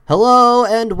Hello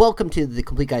and welcome to the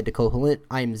Complete Guide to Koholint.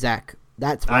 I'm Zach.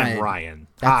 That's Ryan. I'm Ryan.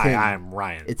 That's him. I'm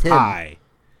Ryan. It's him. Hi.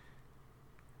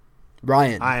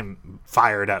 Ryan. I'm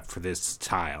fired up for this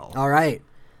tile. All right.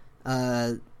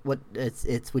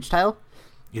 It's which tile?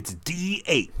 It's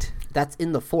D8. That's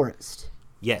in the forest.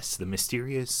 Yes, the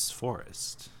mysterious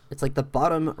forest. It's like the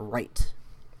bottom right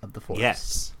of the forest.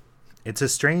 Yes. It's a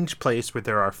strange place where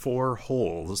there are 4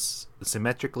 holes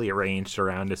symmetrically arranged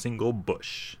around a single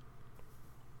bush.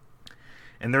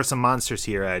 And there's some monsters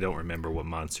here. I don't remember what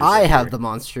monsters I are have here. the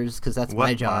monsters because that's What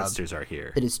my job. What monsters are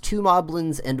here? It is 2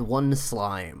 moblins and 1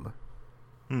 slime.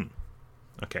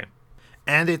 Okay.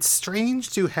 And it's strange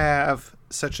to have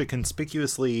such a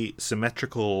conspicuously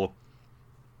symmetrical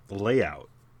layout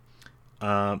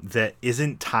that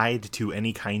isn't tied to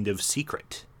any kind of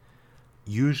secret.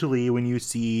 Usually when you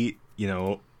see,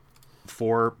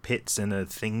 4 pits and a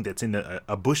thing that's in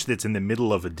a bush that's in the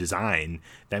middle of a design,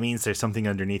 that means there's something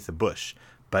underneath the bush.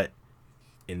 But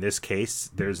in this case,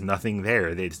 there's nothing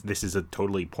there. This is a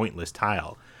totally pointless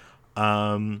tile.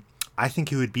 I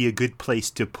think it would be a good place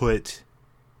to put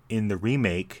in the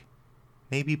remake,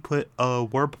 maybe put a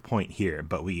warp point here,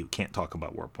 but we can't talk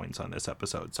about warp points on this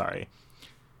episode. Sorry.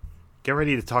 Get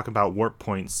ready to talk about warp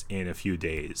points in a few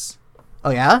days.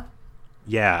 Oh, yeah?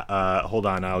 Yeah, hold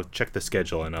on. I'll check the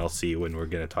schedule and I'll see when we're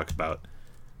going to talk about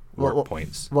warp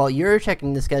points. While you're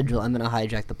checking the schedule, I'm going to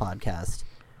hijack the podcast.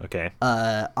 Okay.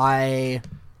 November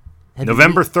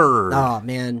 3rd. Oh,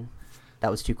 man.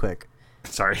 That was too quick.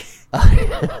 Sorry.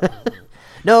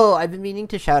 No, I've been meaning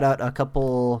to shout out a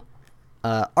couple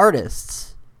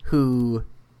artists who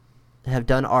have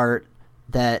done art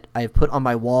that I've put on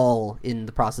my wall in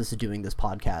the process of doing this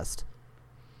podcast.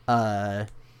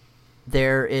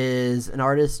 There is an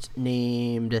artist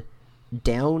named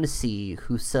Downsea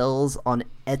who sells on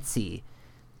Etsy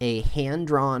a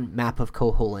hand-drawn map of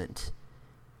Koholint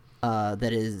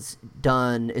that is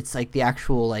done. It's like the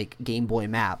actual Game Boy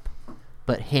map,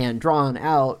 but hand-drawn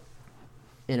out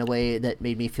in a way that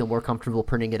made me feel more comfortable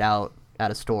printing it out at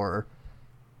a store.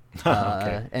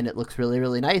 Okay. And it looks really,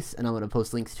 really nice, and I'm going to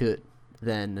post links to it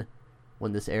then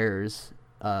when this airs.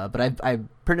 But I've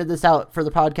printed this out for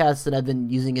the podcast, and I've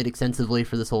been using it extensively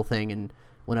for this whole thing, and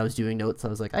when I was doing notes, I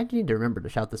was like, I need to remember to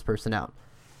shout this person out.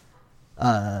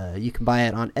 You can buy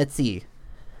it on Etsy.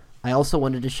 I also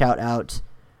wanted to shout out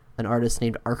an artist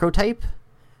named Archetype,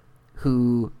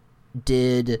 who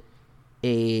did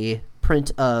a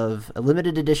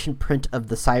limited edition print of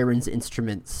the Siren's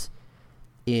instruments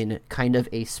in kind of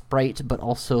a sprite, but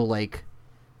also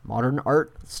modern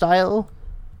art style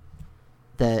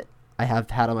that I have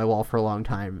had on my wall for a long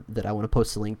time that I want to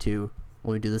post a link to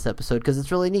when we do this episode because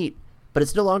it's really neat, but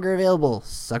it's no longer available.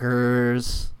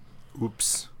 Suckers.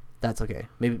 Oops. That's okay.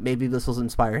 Maybe this will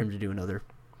inspire him to do another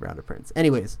round of prints.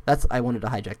 Anyways, I wanted to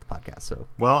hijack the podcast. So,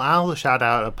 well, I'll shout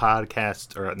out a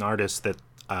podcast or an artist that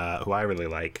who I really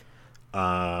like.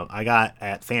 I got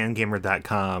at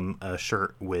fangamer.com a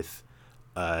shirt with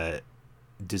a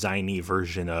designy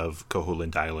version of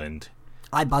Koholint Island.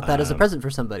 I bought that as a present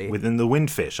for somebody. Within the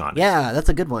windfish on it. Yeah, that's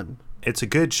a good one. It's a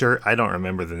good shirt. I don't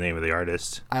remember the name of the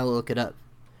artist. I will look it up.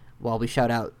 While we shout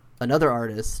out another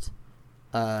artist,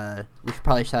 we should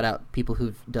probably shout out people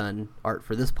who've done art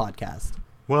for this podcast.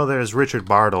 Well, there's Richard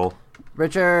Bartle.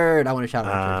 Richard! I want to shout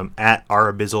out Richard. At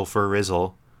Arabizzle for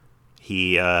Rizzle.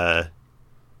 He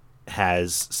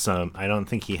has some, I don't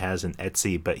think he has an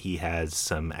Etsy, but he has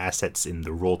some assets in the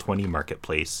Roll20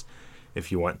 marketplace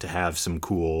if you want to have some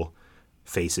cool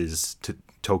faces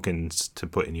tokens to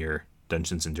put in your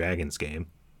Dungeons and Dragons game.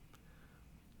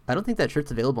 I don't think that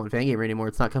shirt's available on Fangamer anymore.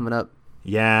 It's not coming up.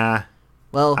 Yeah.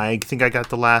 Well, I think I got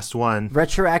the last one.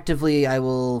 Retroactively, I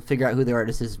will figure out who their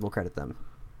artist is and we'll credit them.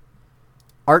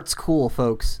 Art's cool,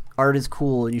 folks. Art is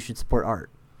cool and you should support art.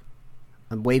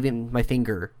 I'm waving my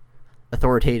finger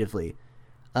authoritatively.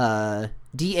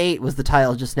 D8 was the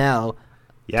tile just now.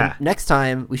 Yeah. Next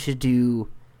time, we should do,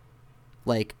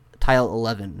 tile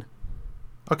 11.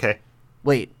 Okay.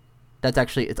 Wait, it's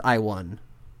I1.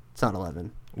 It's not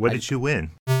 11. What did you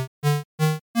win?